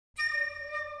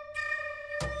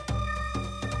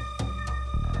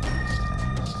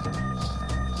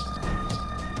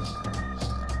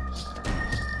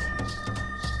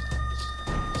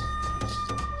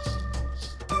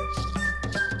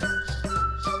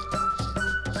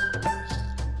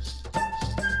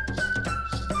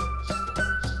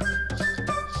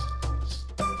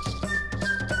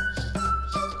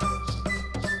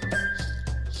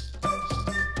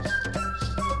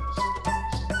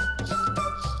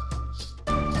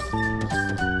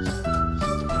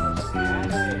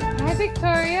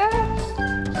Victoria.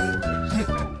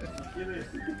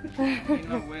 Ain't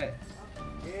no wet.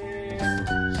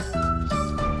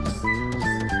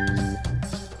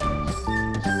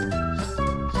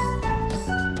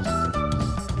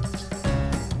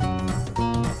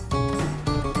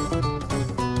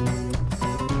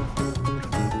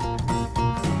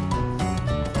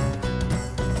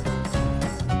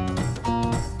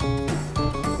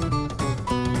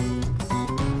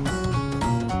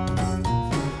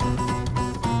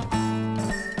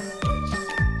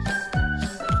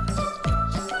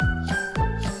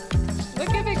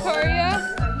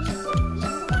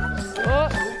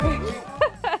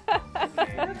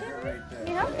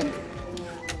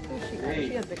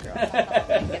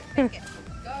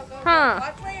 Huh.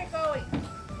 Watch where you're going.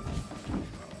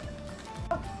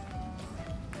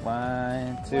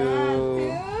 1,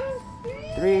 2,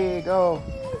 3, go.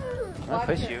 I'll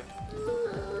push you.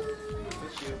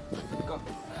 Push you. Go.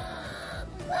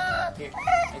 Here, I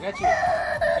got you.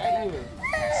 Got you.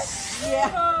 Yeah.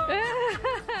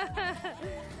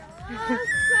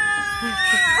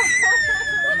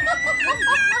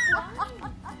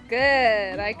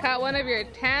 Good. I caught one of your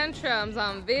tantrums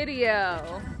on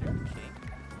video.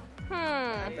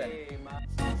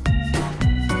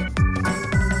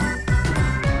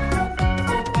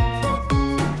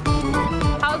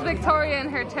 How's Victoria and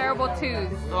her terrible twos?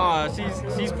 Oh,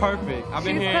 she's perfect. I've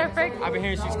been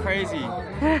hearing she's crazy.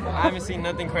 I haven't seen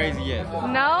nothing crazy yet.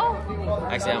 No?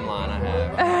 Actually, I'm lying.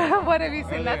 I have. What have you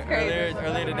seen? That's crazy.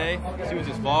 Earlier today, she would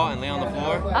just fall and lay on the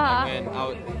floor. Like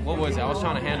what was it? I was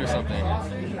trying to hand her something.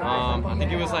 I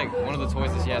think it was like one of the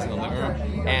toys that she has in the living room,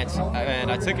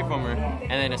 and I took it from her.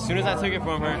 And then as soon as I took it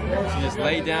from her, she just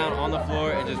laid down on the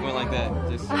floor and just went like that,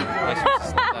 just like she just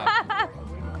slept out.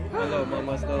 Hello,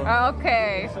 mama.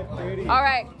 Okay. All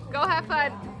right. Go have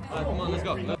fun. Come on, let's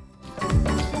go.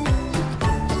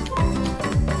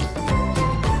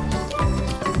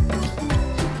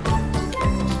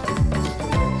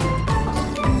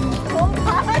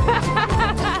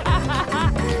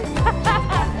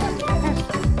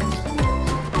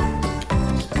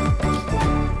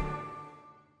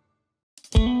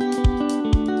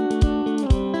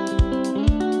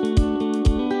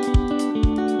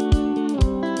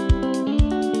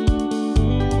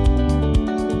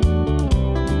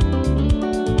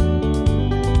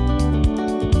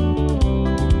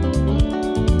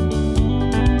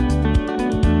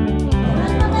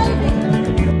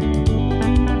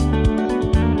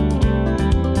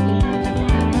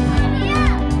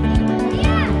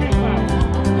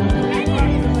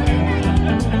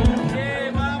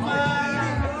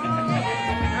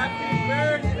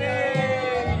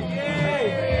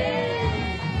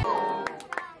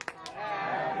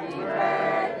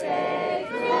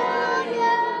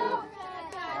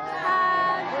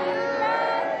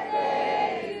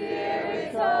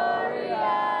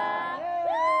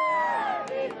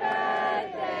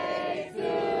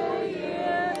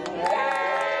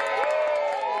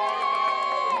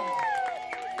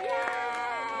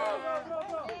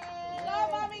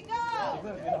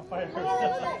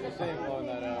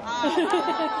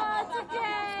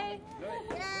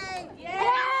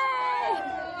 Yay!